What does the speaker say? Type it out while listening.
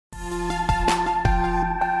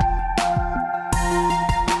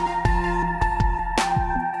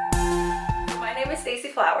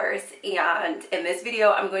hours, and in this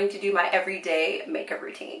video I'm going to do my everyday makeup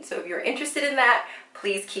routine. So if you're interested in that,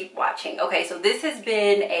 please keep watching. Okay, so this has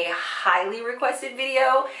been a highly requested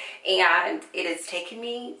video and it has taken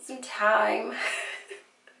me some time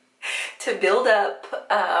to build up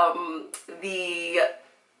the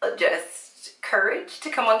just courage to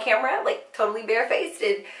come on camera like totally barefaced,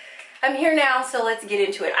 and I'm here now, so let's get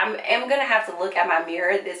into it. I am gonna have to look at my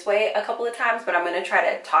mirror this way a couple of times, but I'm gonna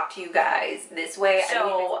try to talk to you guys this way.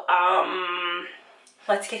 So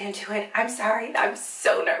let's get into it. I'm sorry, I'm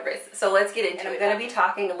so nervous. So let's get into it. I'm gonna be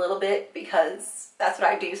talking a little bit because that's what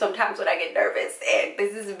I do sometimes when I get nervous, and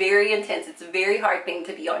this is very intense. It's a very hard thing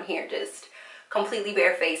to be on here just completely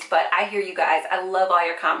barefaced, but I hear you guys. I love all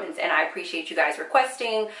your comments and I appreciate you guys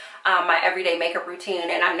requesting my everyday makeup routine.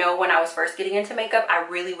 And I know when I was first getting into makeup, I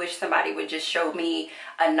really wish somebody would just show me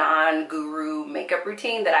a non-guru makeup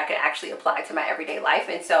routine that I could actually apply to my everyday life.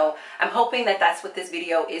 And so I'm hoping that that's what this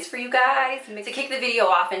video is for you guys. To kick the video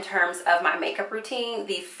off in terms of my makeup routine,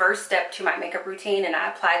 the first step to my makeup routine, and I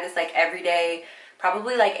apply this like every day,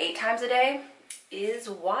 probably like 8 times a day, is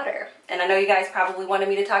water. And I know you guys probably wanted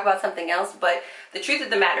me to talk about something else, but the truth of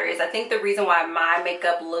the matter is I think the reason why my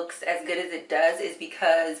makeup looks as good as it does is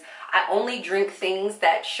because I only drink things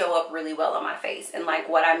that show up really well on my face. And like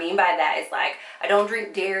what I mean by that is like I don't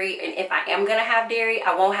drink dairy, and if I am gonna have dairy,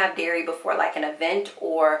 I won't have dairy before like an event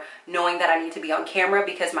or knowing that I need to be on camera,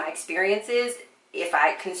 because my experience is if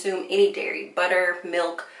I consume any dairy, butter,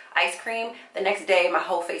 milk, ice cream, the next day my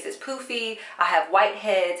whole face is poofy, I have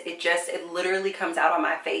whiteheads, it literally comes out on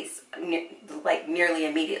my face like nearly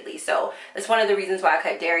immediately. So that's one of the reasons why I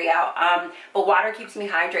cut dairy out. But water keeps me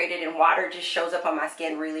hydrated, and water just shows up on my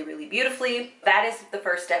skin really, really beautifully. That is the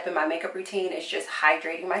first step in my makeup routine, is just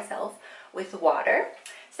hydrating myself with water.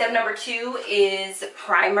 Step number 2 is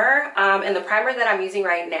primer, and the primer that I'm using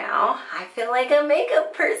right now, I feel like a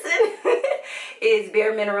makeup person, is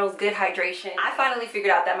Bare Minerals Good Hydration. I finally figured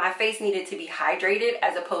out that my face needed to be hydrated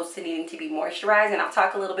as opposed to needing to be moisturized, and I'll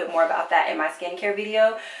talk a little bit more about that in my skincare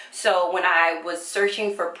video. So when I was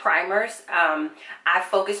searching for primers, I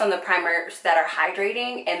focused on the primers that are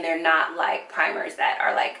hydrating, and they're not like primers that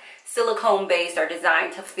are like silicone based or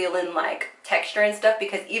designed to fill in like texture and stuff,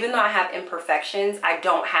 because even though I have imperfections, I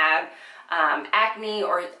don't have acne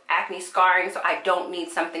or acne scarring, so I don't need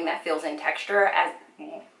something that fills in texture,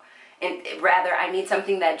 and rather I need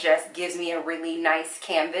something that just gives me a really nice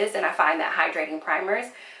canvas, and I find that hydrating primers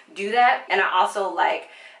do that. And I also like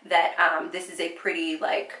that this is a pretty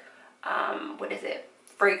like what is it,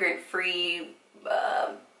 fragrant free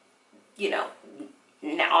you know,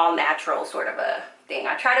 all natural sort of a thing.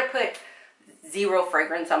 I try to put 0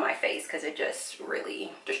 fragrance on my face because it just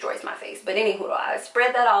really destroys my face. But anywho, I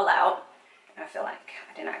spread that all out, and I feel like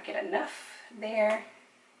I did not get enough there,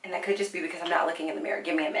 and that could just be because I'm not looking in the mirror.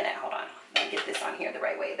 Give me a minute, hold on. Let me get this on here the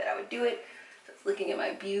right way that I would do it. So it's looking at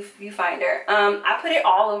my viewfinder. I put it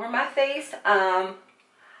all over my face.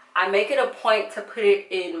 I make it a point to put it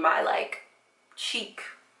in my like cheek,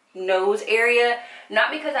 nose area,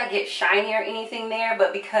 not because I get shiny or anything there,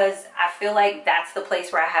 but because I feel like that's the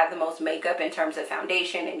place where I have the most makeup in terms of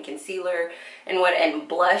foundation and concealer and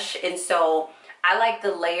blush. And so I like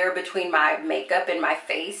the layer between my makeup and my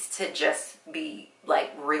face to just be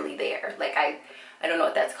like really there. Like I don't know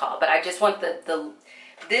what that's called, but I just want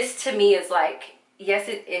this to me is like, yes,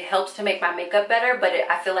 it helps to make my makeup better, but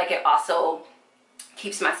I feel like it also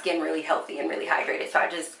keeps my skin really healthy and really hydrated. So I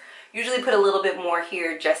just usually put a little bit more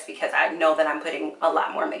here just because I know that I'm putting a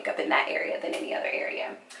lot more makeup in that area than any other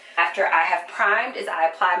area. After I have primed is I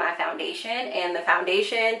apply my foundation, and the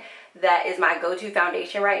foundation that is my go-to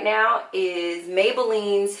foundation right now is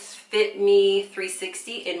Maybelline's Fit Me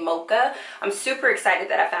 360 in Mocha. I'm super excited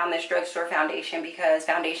that I found this drugstore foundation because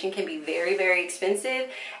foundation can be very, very expensive,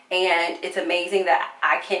 and it's amazing that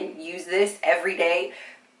I can use this every day.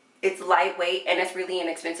 It's lightweight and it's really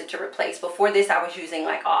inexpensive to replace. Before this, I was using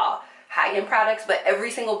like all high-end products, but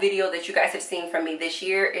every single video that you guys have seen from me this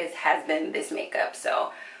year has been this makeup.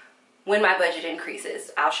 So when my budget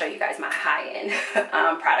increases, I'll show you guys my high-end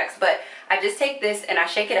products. But I just take this and I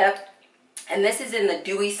shake it up, and this is in the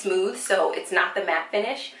Dewy Smooth, so it's not the matte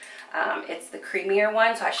finish. It's the creamier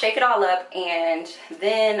one. So I shake it all up, and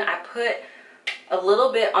then I put a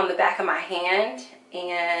little bit on the back of my hand,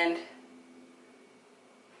 and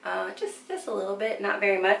just a little bit, not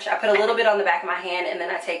very much. I put a little bit on the back of my hand, and then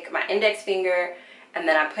I take my index finger and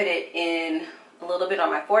then I put it in a little bit on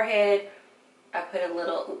my forehead. I put a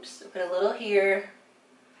little, oops, I put a little here,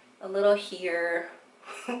 a little here,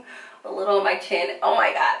 a little on my chin. Oh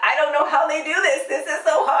my God, I don't know how they do this. This is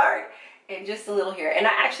so hard. And just a little here. And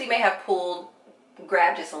I actually may have pulled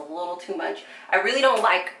grab just a little too much. I really don't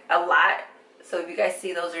like a lot. So if you guys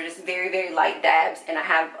see, those are just very, very light dabs, and I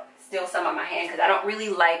have still some on my hand because I don't really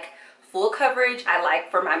like full coverage. I like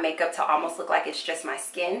for my makeup to almost look like it's just my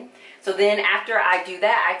skin. So then after I do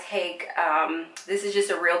that, I take, this is just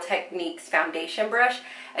a Real Techniques foundation brush,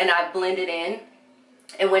 and I blend it in.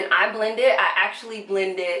 And when I blend it, I actually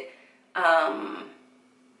blend it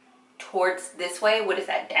towards this way. What is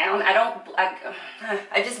that, down?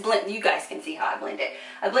 I just blend, you guys can see how I blend it.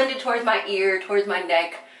 I blend it towards my ear, towards my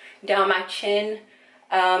neck, down my chin.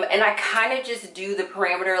 And I kind of just do the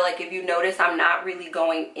perimeter. Like if you notice, I'm not really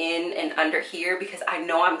going in and under here because I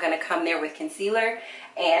know I'm going to come there with concealer,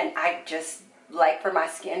 and I just like for my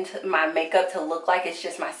skin, my makeup to look like it's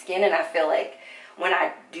just my skin. And I feel like when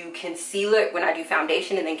I do concealer, when I do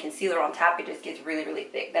foundation and then concealer on top, it just gets really, really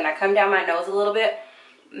thick. Then I come down my nose a little bit.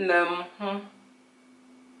 Yeah,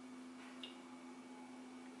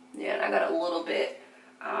 and I got a little bit,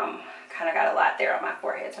 kind of got a lot there on my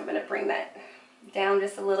forehead, so I'm going to bring that down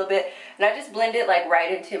just a little bit, and I just blend it like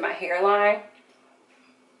right into my hairline.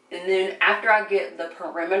 And then after I get the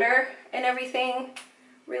perimeter and everything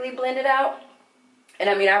really blended out, and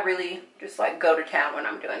I mean I really just like go to town when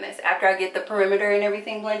I'm doing this. After I get the perimeter and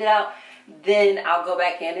everything blended out, then I'll go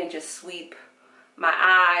back in and just sweep my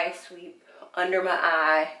eye, sweep under my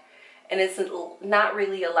eye, and it's not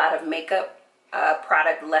really a lot of makeup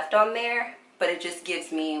product left on there, but it just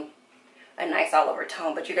gives me a nice all over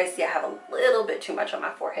tone. But you guys see I have a little bit too much on my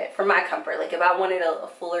forehead for my comfort. Like if I wanted a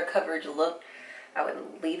fuller coverage look, I would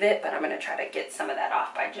leave it, but I'm going to try to get some of that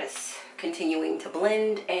off by just continuing to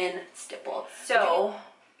blend and stipple. So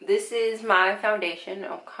this is my foundation.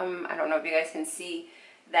 I don't know if you guys can see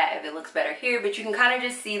that, if it looks better here, but you can kind of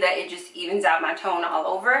just see that it just evens out my tone all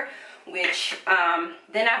over. Which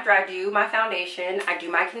then after I do my foundation, I do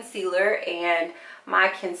my concealer, and my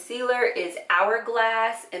concealer is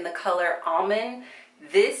Hourglass in the color Almond.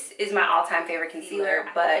 This is my all-time favorite concealer,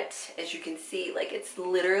 but as you can see, like it's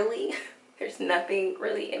literally, there's nothing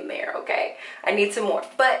really in there, okay? I need some more,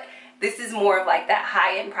 but this is more of like that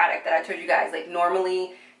high-end product that I told you guys. Like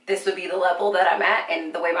normally this would be the level that I'm at,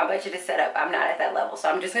 and the way my budget is set up, I'm not at that level. So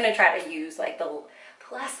I'm just gonna try to use like the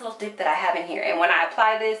last little dip that I have in here. And when I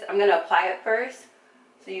apply this, I'm gonna apply it first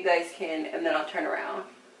so you guys can, and then I'll turn around.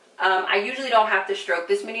 I usually don't have to stroke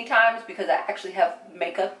this many times because I actually have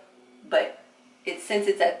makeup, but since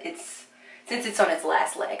it's on its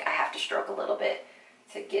last leg, I have to stroke a little bit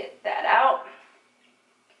to get that out.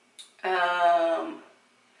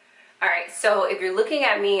 All right, so if you're looking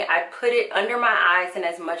at me, I put it under my eyes in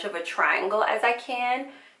as much of a triangle as I can,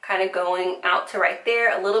 kind of going out to right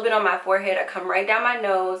there, a little bit on my forehead. I come right down my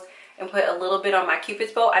nose and put a little bit on my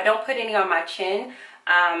Cupid's bow. I don't put any on my chin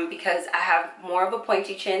because I have more of a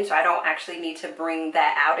pointy chin, so I don't actually need to bring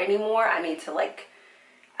that out anymore. I need to like,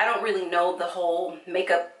 I don't really know the whole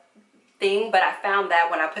makeup thing, but I found that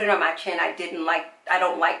when I put it on my chin, I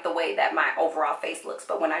don't like the way that my overall face looks.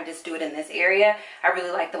 But when I just do it in this area, I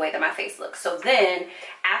really like the way that my face looks. So then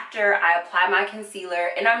after I apply my concealer,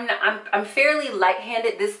 and I'm fairly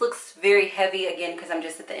light-handed. This looks very heavy again because I'm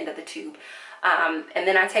just at the end of the tube. And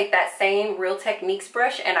then I take that same Real Techniques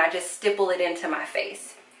brush and I just stipple it into my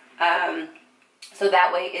face. So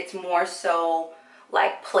that way it's more so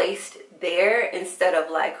like placed there instead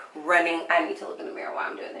of like running. I need to look in the mirror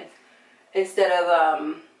while I'm doing this. Instead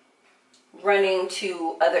of running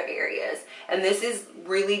to other areas. And this is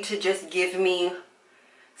really to just give me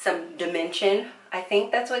some dimension. I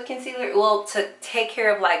think that's what concealer, well, to take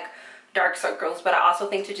care of like dark circles, but I also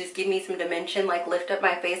think to just give me some dimension, like lift up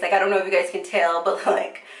my face. Like I don't know if you guys can tell, but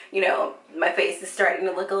like, you know, my face is starting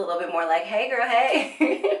to look a little bit more like, hey girl,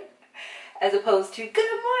 hey. As opposed to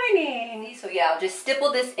good morning. So yeah, I'll just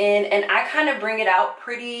stipple this in, and I kind of bring it out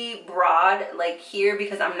pretty broad like here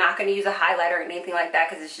because I'm not going to use a highlighter or anything like that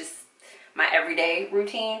because it's just my everyday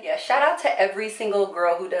routine. Yeah, shout out to every single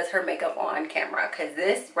girl who does her makeup on camera because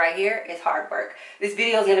this right here is hard work. This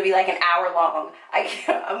video is going to be like an hour long.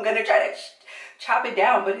 I'm going to try to chop it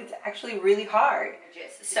down, but it's actually really hard.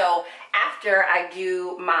 So after I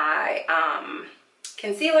do my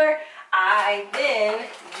concealer, I then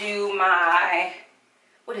do my,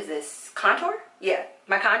 what is this, contour? Yeah,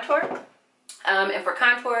 my contour. And for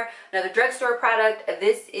contour, another drugstore product.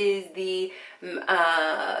 This is the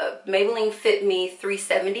Maybelline Fit Me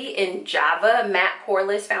 370 in Java Matte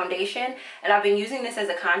Poreless Foundation. And I've been using this as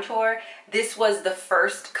a contour. This was the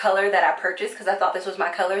first color that I purchased because I thought this was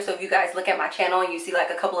my color. So if you guys look at my channel and you see like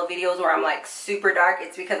a couple of videos where I'm like super dark,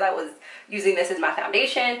 it's because I was using this as my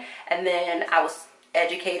foundation. And then I was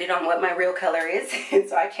educated on what my real color is. And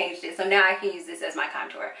so I changed it. So now I can use this as my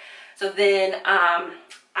contour. So then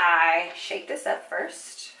I shake this up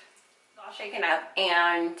first. All shaken up,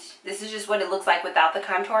 and this is just what it looks like without the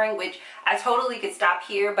contouring, which I totally could stop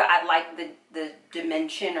here, but I like the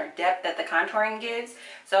dimension or depth that the contouring gives.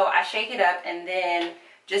 So I shake it up, and then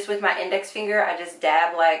just with my index finger, I just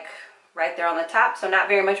dab like right there on the top. So not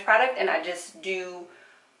very much product, and I just do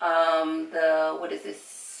what is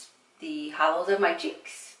this? The hollows of my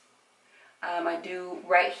cheeks. I do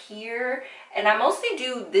right here, and I mostly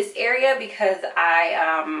do this area because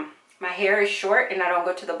my hair is short and I don't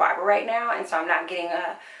go to the barber right now, and so I'm not getting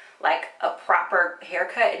a proper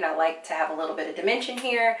haircut, and I like to have a little bit of dimension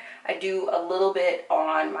here. I do a little bit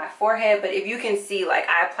on my forehead, but if you can see, like,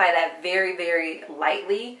 I apply that very, very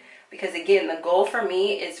lightly because, again, the goal for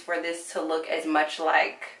me is for this to look as much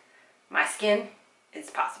like my skin as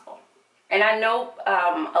possible. And I know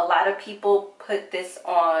a lot of people put this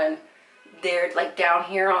on their, like, down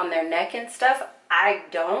here on their neck and stuff. I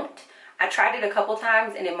don't. I tried it a couple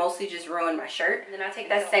times and it mostly just ruined my shirt. And then I take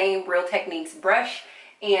that same Real Techniques brush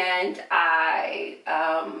and I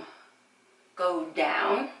go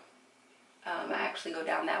down. I actually go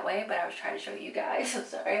down that way, but I was trying to show you guys. So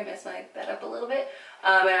sorry, I messed that up a little bit.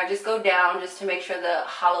 And I just go down just to make sure the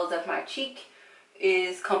hollows of my cheek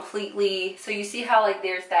is completely, so you see how like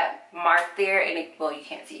there's that mark there, and well, you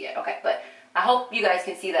can't see it yet, okay, but I hope you guys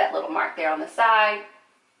can see that little mark there on the side.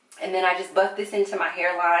 And then I just buff this into my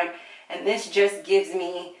hairline, and this just gives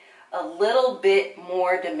me a little bit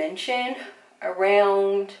more dimension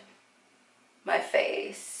around my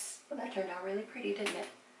face. Well, that turned out really pretty, didn't it?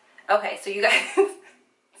 Okay, so you guys,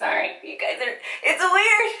 sorry, you guys are, it's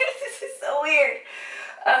weird. This is so weird.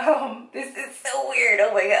 This is so weird.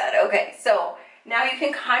 Oh my God. Okay, so now you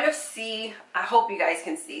can kind of see, I hope you guys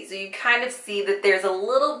can see, so you kind of see that there's a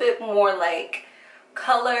little bit more like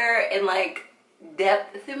color and like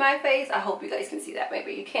depth through my face. I hope you guys can see that.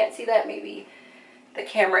 Maybe you can't see that, maybe the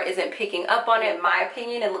camera isn't picking up on it. In my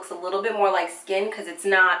opinion, it looks a little bit more like skin because it's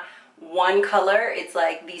not one color, it's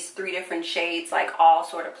like these 3 different shades, like all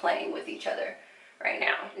sort of playing with each other right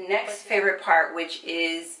now. Next favorite part, which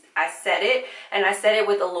is I set it, and I set it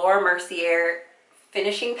with the Laura Mercier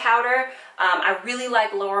finishing powder. I really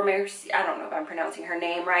like Laura Mercier. I don't know if I'm pronouncing her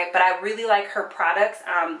name right, but I really like her products.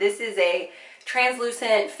 This is a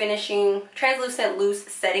translucent loose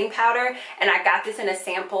setting powder, and I got this in a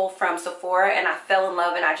sample from Sephora, and I fell in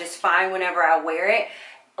love, and I just find whenever I wear it,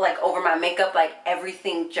 like over my makeup, like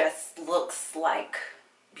everything just looks like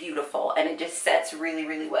beautiful, and it just sets really,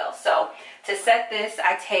 really well. So to set this,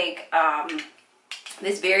 I take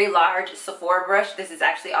this very large Sephora brush. This is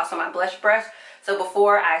actually also my blush brush. So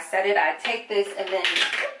before I set it, I take this and then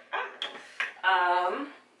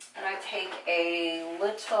and I take a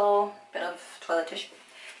little bit of toilet tissue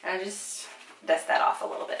and I just dust that off a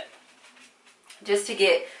little bit, just to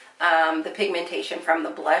get the pigmentation from the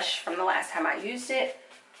blush from the last time I used it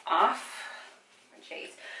off my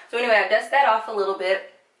shades. So anyway, I dust that off a little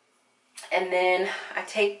bit, and then I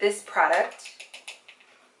take this product,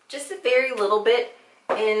 just a very little bit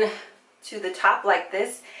into the top like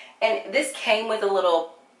this, and this came with a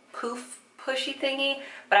little pushy thingy,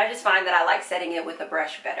 but I just find that I like setting it with a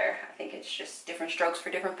brush better. I think it's just different strokes for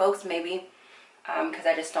different folks, maybe, because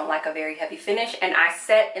I just don't like a very heavy finish. And I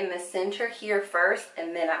set in the center here first,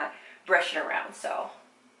 and then I brush it around. So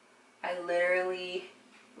I literally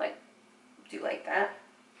like do like that.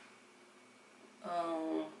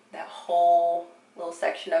 That whole little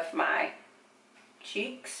section of my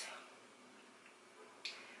cheeks.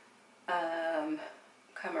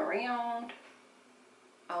 Come around.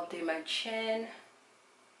 I'll do my chin.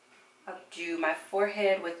 I'll do my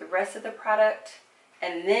forehead with the rest of the product.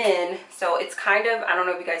 And then, so it's kind of, I don't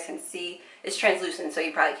know if you guys can see, it's translucent, so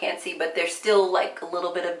you probably can't see, but there's still like a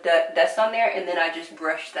little bit of dust on there, and then I just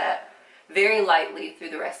brush that very lightly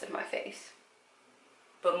through the rest of my face.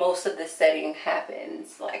 But most of the setting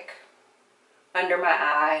happens like under my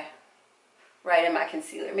eye, right in my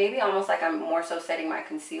concealer. Maybe almost like I'm more so setting my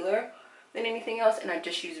concealer than anything else, and I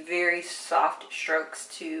just use very soft strokes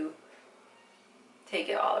to take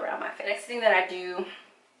it all around my face. Next thing that I do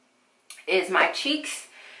is my cheeks,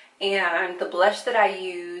 and the blush that I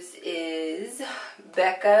use is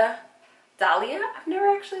Becca Dahlia. I've never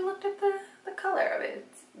actually looked at the color of it.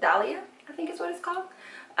 It's Dahlia, I think is what it's called.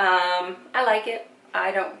 I like it.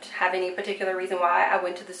 I don't have any particular reason why. I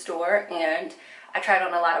went to the store and I tried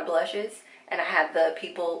on a lot of blushes, and I had the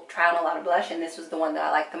people try on a lot of blush, and this was the one that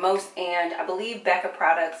I liked the most. And I believe Becca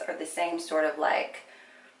products are the same sort of like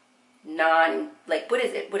what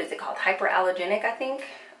is it called? Hyperallergenic, I think.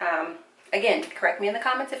 Again, correct me in the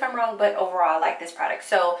comments if I'm wrong, but overall I like this product.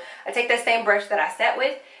 So I take that same brush that I set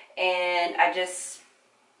with, and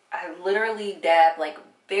I literally dab like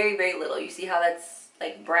very, very little. You see how that's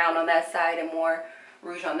like brown on that side and more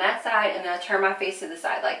rouge on that side. And then I turn my face to the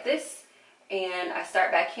side like this. And I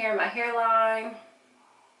start back here in my hairline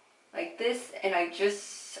like this. And I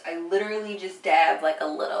literally just dab like a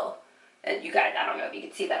little. And you guys, I don't know if you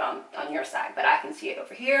can see that on your side, but I can see it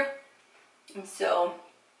over here. And so,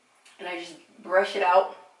 and I just brush it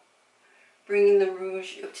out, bringing the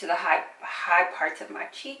rouge to the high parts of my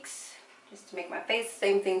cheeks, just to make my face.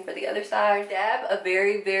 Same thing for the other side. Dab a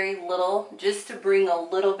very, very little, just to bring a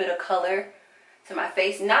little bit of color to my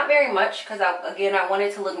face. Not very much, because again, I want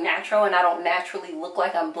it to look natural, and I don't naturally look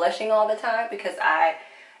like I'm blushing all the time because I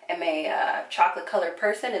am a chocolate colored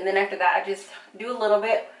person. And then after that, I just do a little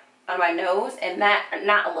bit on my nose, and not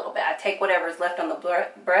a little bit. I take whatever's left on the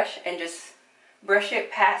brush and just brush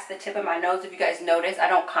it past the tip of my nose. If you guys notice, I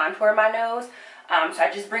don't contour my nose, so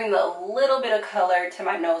I just bring a little bit of color to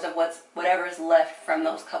my nose of whatever's left from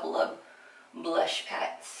those couple of blush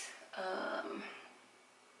pats.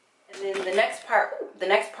 And then the next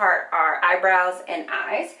part are eyebrows and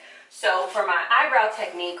eyes. So for my eyebrow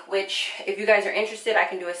technique, which if you guys are interested, I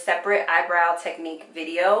can do a separate eyebrow technique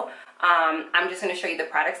video. I'm just going to show you the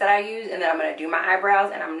products that I use, and then I'm going to do my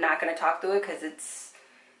eyebrows, and I'm not going to talk through it because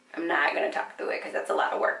that's a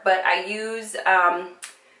lot of work. But I use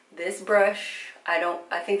this brush.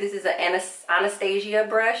 I think this is an Anastasia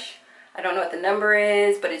brush. I don't know what the number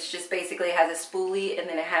is, but it's just basically, it has a spoolie, and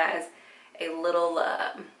then it has a little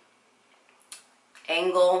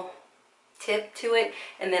angle tip to it.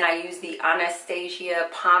 And then I use the Anastasia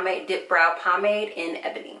pomade, dip brow pomade in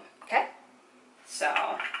ebony. Okay, so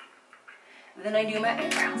then I do my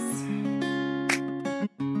eyebrows.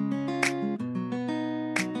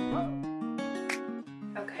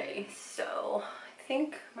 Okay, so I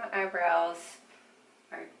think my eyebrows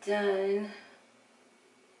are done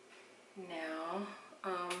now.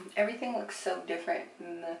 Everything looks so different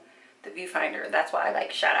in the viewfinder. That's why I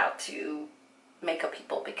like shout out to makeup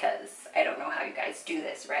people, because I don't know how you guys do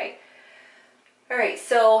this, right? All right,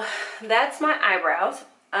 so that's my eyebrows.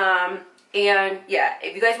 And yeah,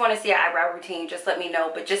 if you guys want to see an eyebrow routine, just let me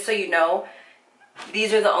know. But just so you know,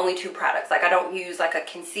 these are the only two products. Like, I don't use like a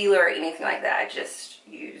concealer or anything like that. I just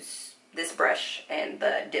use this brush and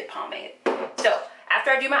the dip pomade. So after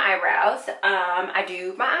I do my eyebrows, I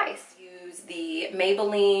do my eyes. Use the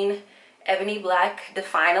Maybelline Ebony Black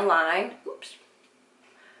Define a Line. Oops.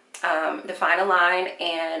 Define a line,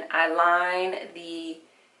 and I line the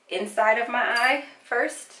inside of my eye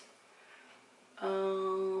first.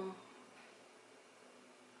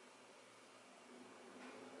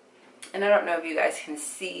 And I don't know if you guys can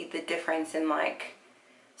see the difference in, like,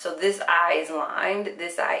 so this eye is lined,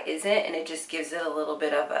 this eye isn't, and it just gives it a little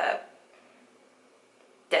bit of a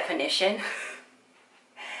definition.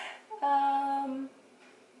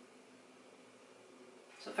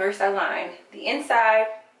 So first I line the inside,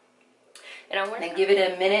 and I want to give it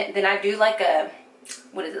a minute. Then I do like a,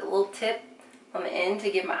 what is it, a little tip on the end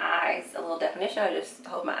to give my eyes a little definition. I just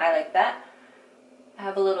hold my eye like that. I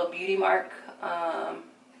have a little beauty mark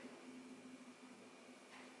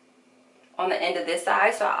on the end of this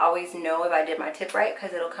eye, so I always know if I did my tip right,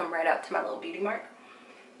 because it'll come right out to my little beauty mark.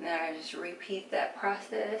 And then I just repeat that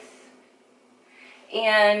process.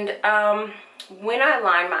 And when I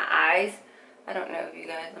line my eyes, I don't know if you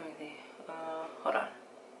guys, let me see, hold on.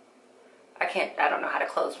 I don't know how to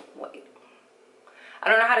close, wait. I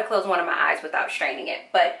don't know how to close one of my eyes without straining it,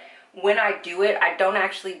 but when I do it, I don't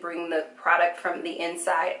actually bring the product from the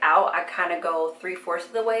inside out. I kind of go 3/4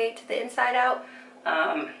 of the way to the inside out.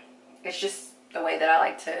 It's just the way that I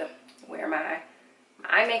like to wear my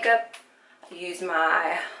eye makeup. I use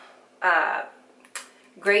my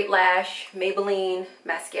Great Lash Maybelline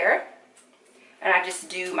mascara, and I just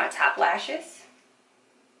do my top lashes.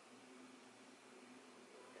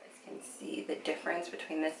 You guys can see the difference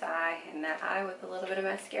between this eye and that eye with a little bit of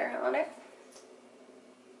mascara on it.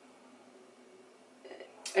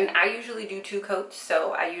 And I usually do 2 coats,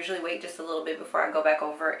 so I usually wait just a little bit before I go back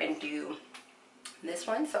over and do this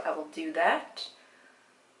one. So I will do that.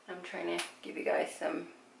 I'm trying to give you guys some,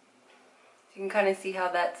 so you can kind of see how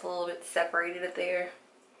that's a little bit separated up there.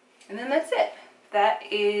 And then that's it. That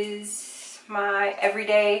is my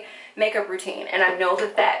everyday makeup routine. And I know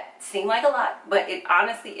that that seemed like a lot, but it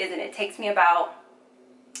honestly isn't. It takes me about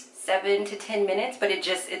 7 to 10 minutes, but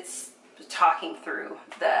it's talking through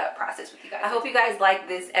the process with you guys. I hope you guys like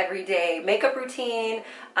this everyday makeup routine.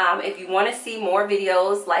 If you want to see more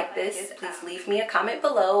videos like this, please leave me a comment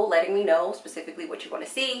below letting me know specifically what you want to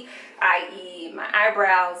see, i.e. my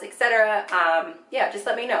eyebrows, etc. Yeah, just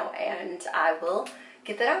let me know and I will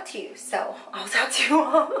get that out to you. So I'll talk to you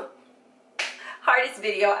all hardest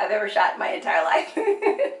video I've ever shot in my entire life.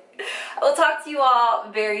 I will talk to you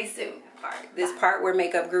all very soon. This part where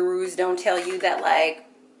makeup gurus don't tell you that like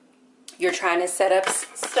you're trying to set up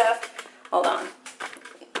stuff. Hold on.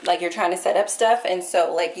 Like you're trying to set up stuff, and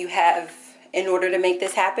so like you have, in order to make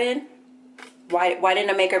this happen, why didn't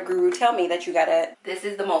a makeup guru tell me that you gotta, this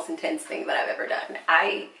is the most intense thing that I've ever done.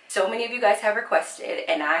 So many of you guys have requested,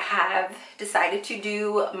 and I have decided to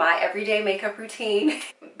do my everyday makeup routine,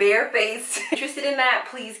 barefaced. Interested in that?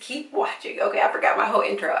 Please keep watching. Okay, I forgot my whole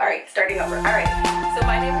intro. All right, starting over. All right, so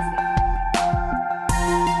my name is